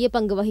വലിയ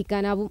പങ്ക്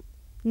വഹിക്കാനാവും.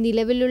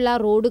 നിലവിലുള്ള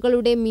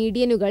റോഡുകളുടെ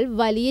മീഡിയനുകൾ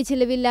വലിയ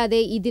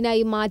ചിലവില്ലാതെ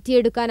ഇതിനായി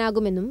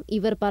മാറ്റിയെടുക്കാനാകുമെന്നും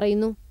ഇവർ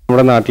പറയുന്നു.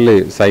 നമ്മുടെ നാട്ടിൽ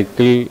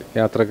സൈക്കിൾ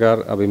യാത്രക്കാർ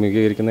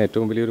അഭിമുഖീകരിക്കുന്ന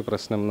ഏറ്റവും വലിയൊരു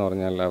പ്രശ്നം എന്ന്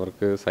പറഞ്ഞാൽ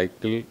അവർക്ക്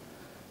സൈക്കിൾ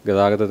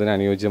ഗതാഗതത്തിന്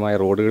അനുയോജ്യമായ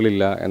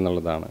റോഡുകളില്ല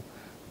എന്നുള്ളതാണ്.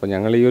 അപ്പോൾ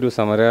ഞങ്ങൾ ഈ ഒരു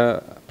സമര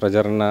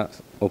പ്രചരണ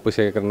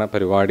ഒപ്പുശേഖരണ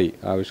പരിപാടി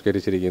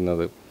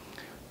ആവിഷ്കരിച്ചിരിക്കുന്നത്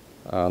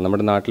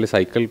നമ്മുടെ നാട്ടിൽ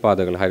സൈക്കിൾ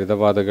പാതകൾ,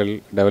 ഹരിതപാതകൾ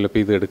ഡെവലപ്പ്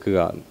ചെയ്തെടുക്കുക,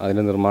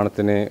 അതിൻ്റെ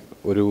നിർമ്മാണത്തിന്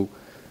ഒരു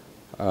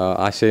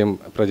ആശയം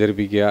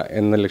പ്രചരിപ്പിക്കുക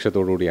എന്ന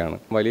ലക്ഷ്യത്തോടു കൂടിയാണ്.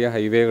 വലിയ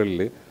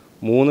ഹൈവേകളിൽ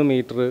 3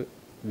 മീറ്റർ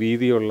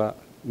വീതിയുള്ള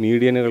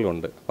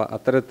മീഡിയനുകളുണ്ട്. അപ്പോൾ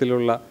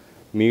അത്തരത്തിലുള്ള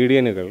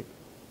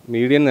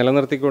മീഡിയൻ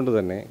നിലനിർത്തിക്കൊണ്ട്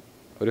തന്നെ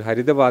ഒരു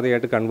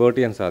ഹരിതപാതയായിട്ട് കൺവേർട്ട്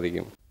ചെയ്യാൻ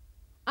സാധിക്കും.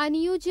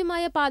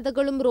 അനുയോജ്യമായ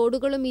പാതകളും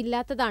റോഡുകളും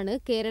ഇല്ലാത്തതാണ്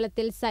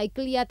കേരളത്തിൽ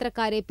സൈക്കിൾ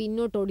യാത്രക്കാരെ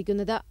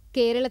പിന്നോട്ടോടിക്കുന്നത്.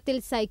 കേരളത്തിൽ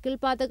സൈക്കിൾ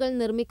പാതകൾ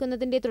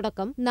നിർമ്മിക്കുന്നതിന്റെ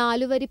തുടക്കം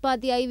 4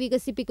 വരിപ്പാതയായി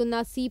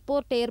വികസിപ്പിക്കുന്ന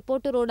സീപോർട്ട്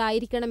എയർപോർട്ട് റോഡ്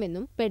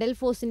ആയിരിക്കണമെന്നും പെഡൽ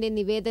ഫോഴ്സിന്റെ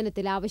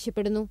നിവേദനത്തിൽ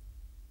ആവശ്യപ്പെടുന്നു.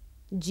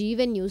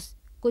 ജീവൻ ന്യൂസ്,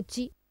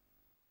 കൊച്ചി.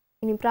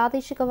 ഇനി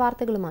പ്രാദേശിക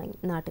വാർത്തകളുമായി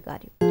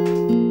നാട്ടുകാര്യം.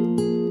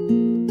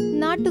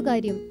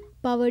 നാട്ടുകാര്യം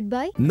പവേർഡ്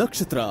ബൈ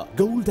നക്ഷത്ര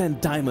gold and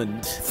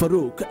diamond,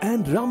 Farooq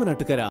and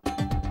Ramanattukara.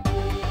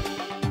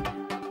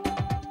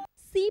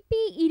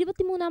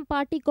 CP23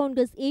 party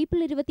Congress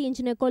April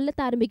 25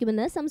 കൊല്ലത്ത്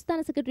ആരംഭിക്കുമെന്ന് സംസ്ഥാന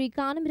സെക്രട്ടറി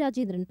കാനം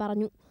രാജേന്ദ്രൻ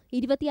പറഞ്ഞു.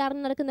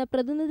 26 നടക്കുന്ന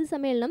പ്രതിനിധി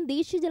സമ്മേളനം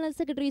ദേശീയ ജനറൽ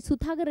സെക്രട്ടറി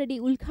സുധാകർ റെഡ്ഡി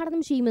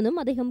ഉദ്ഘാടനം ചെയ്യുമെന്നും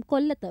അദ്ദേഹം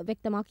കൊല്ലത്ത്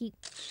വ്യക്തമാക്കി.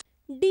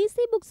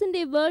 DC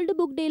ബുക്സിന്റെ world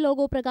book day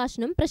logo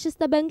പ്രകാശനം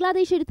പ്രശസ്ത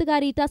ബംഗ്ലാദേശ്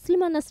എഴുത്തുകാരി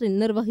തസ്ലിമ നസ്രിൻ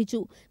നിർവഹിച്ചു.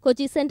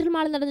 കൊച്ചി സെൻട്രൽ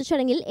മാളിൽ നടന്ന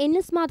ചടങ്ങിൽ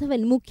NS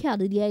മാധവൻ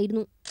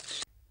മുഖ്യാതിഥിയായിരുന്നു.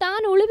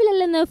 താൻ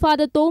ഒളിവിലല്ലെന്ന്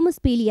ഫാദർ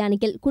തോമസ്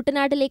പീലിയാനിക്കൽ.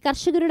 കുട്ടനാട്ടിലെ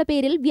കർഷകരുടെ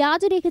പേരിൽ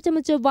വ്യാജരേഖ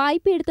ചമച്ച്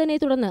വായ്പയെടുത്തതിനെ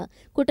തുടർന്ന്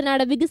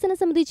കുട്ടനാട് വികസന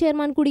സമിതി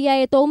ചെയർമാൻ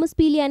കൂടിയായ തോമസ്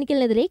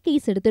പീലിയാനിക്കലിനെതിരെ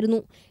കേസെടുത്തിരുന്നു.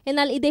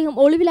 എന്നാൽ ഇദ്ദേഹം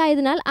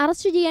ഒളിവിലായതിനാൽ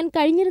അറസ്റ്റ് ചെയ്യാൻ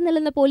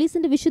കഴിഞ്ഞിരുന്നില്ലെന്ന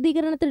പോലീസിന്റെ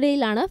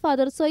വിശദീകരണത്തിനിടയിലാണ്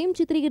ഫാദർ സ്വയം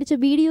ചിത്രീകരിച്ച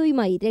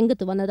വീഡിയോയുമായി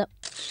രംഗത്ത് വന്നത്.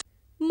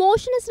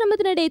 മോഷണ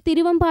ശ്രമത്തിനിടെ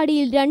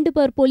തിരുവമ്പാടിയിൽ 2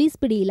 പേർ പോലീസ്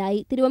പിടിയിലായി.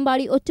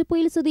 തിരുവമ്പാടി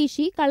ഒറ്റപ്പൊയിൽ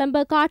സ്വദേശി കളമ്പ്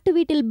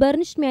കാട്ടുവീട്ടിൽ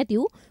ബെർണിഷ്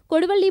മാത്യു,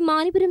 കൊടുവള്ളി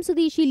മാനിപുരം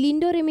സ്വദേശി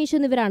ലിൻഡോ രമേശ്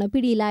എന്നിവരാണ്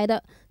പിടിയിലായത്.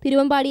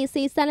 തിരുവമ്പാടി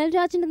എസ്.ഐ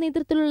സനൽരാജിന്റെ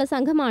നേതൃത്വത്തിലുള്ള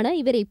സംഘമാണ്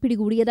ഇവരെ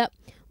പിടികൂടിയത്.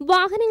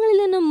 വാഹനങ്ങളിൽ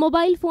നിന്നും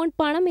മൊബൈൽ ഫോൺ,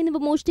 പണം എന്നിവ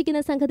മോഷ്ടിക്കുന്ന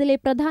സംഘത്തിലെ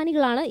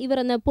പ്രധാനികളാണ്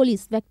ഇവരെന്ന്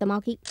പോലീസ്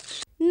വ്യക്തമാക്കി.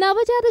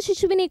 നവജാത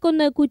ശിശുവിനെ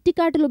കൊന്ന്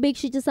കുറ്റിക്കാട്ടിൽ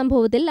ഉപേക്ഷിച്ച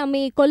സംഭവത്തിൽ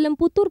അമ്മയെ കൊല്ലം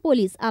പുത്തൂർ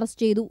പോലീസ്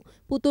അറസ്റ്റ് ചെയ്തു.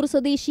 പുത്തൂർ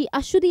സ്വദേശി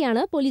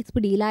അശ്വതിയാണ് പോലീസ്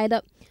പിടിയിലായത്.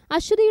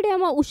 അശ്വതിയുടെ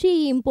അമ്മ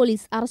ഉഷയെയും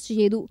പോലീസ് അറസ്റ്റ്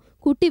ചെയ്തു.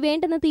 കുട്ടി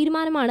വേണ്ടെന്ന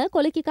തീരുമാനമാണ്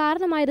കൊലയ്ക്ക്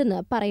കാരണമായതെന്ന്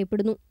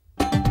പറയപ്പെടുന്നു.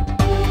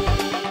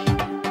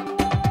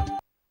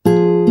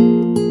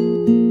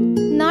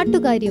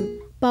 നാട്ടുകാര്യം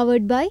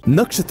പവർഡ് ബൈ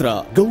നക്ഷത്ര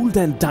gold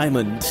and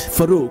diamond,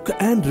 Farooq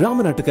and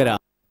Ramanattukara.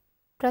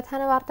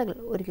 പ്രധാന വാർത്തകൾ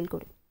ഒരിക്കൽ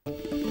കൂടി.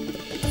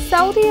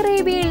 സൗദി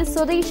അറേബ്യയിൽ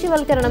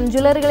സ്വദേശിവൽക്കരണം.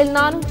 ജ്വല്ലറികളിൽ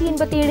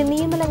 487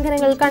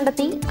 നിയമലംഘനങ്ങൾ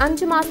കണ്ടെത്തി.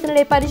 5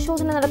 മാസത്തിനിടെ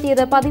പരിശോധന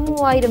നടത്തിയത്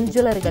 13,000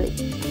 ജ്വല്ലറികളിൽ.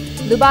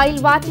 ദുബായിൽ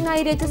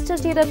വാറ്റിനായി രജിസ്റ്റർ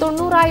ചെയ്ത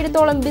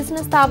 90,000-ഓളം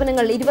ബിസിനസ്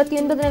സ്ഥാപനങ്ങൾ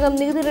 29-നകം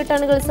നികുതി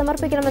റിട്ടേണുകൾ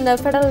സമർപ്പിക്കണമെന്ന്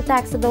ഫെഡറൽ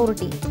ടാക്സ്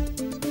അതോറിറ്റി.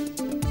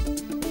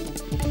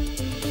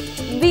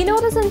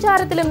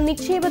 വിനോദസഞ്ചാരത്തിലും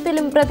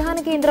നിക്ഷേപത്തിലും പ്രധാന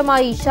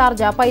കേന്ദ്രമായി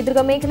ഷാർജ. പൈതൃക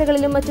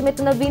മേഖലകളിലും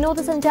മറ്റുമെത്തുന്ന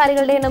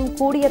വിനോദസഞ്ചാരികളുടെ എണ്ണം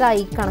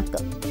കൂടിയതായി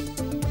കണക്ക്.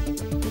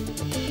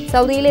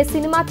 സൗദിയിലെ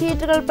സിനിമാ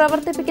തിയേറ്ററുകൾ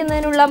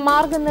പ്രവർത്തിപ്പിക്കുന്നതിനുള്ള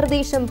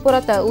മാർഗനിർദ്ദേശം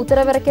പുറത്ത്.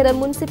 ഉത്തരവിറക്കിയത്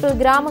മുനിസിപ്പൽ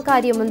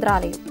ഗ്രാമകാര്യ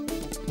മന്ത്രാലയം.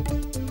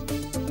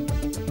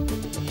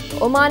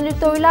 ഒമാനിൽ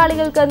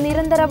തൊഴിലാളികൾക്ക്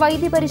നിരന്തര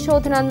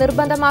വൈദ്യപരിശോധന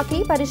നിർബന്ധമാക്കി.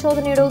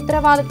 പരിശോധനയുടെ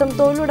ഉത്തരവാദിത്വം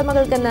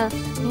തൊഴിലുടമകൾക്കെന്ന്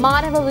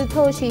മാനവ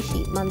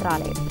വിഭവശേഷി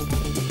മന്ത്രാലയം.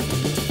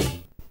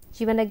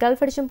 ജീവന്റെ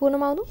ഗൾഫ് എഡിഷൻ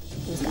പൂർണ്ണമാവുന്നു.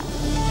 നമസ്കാരം.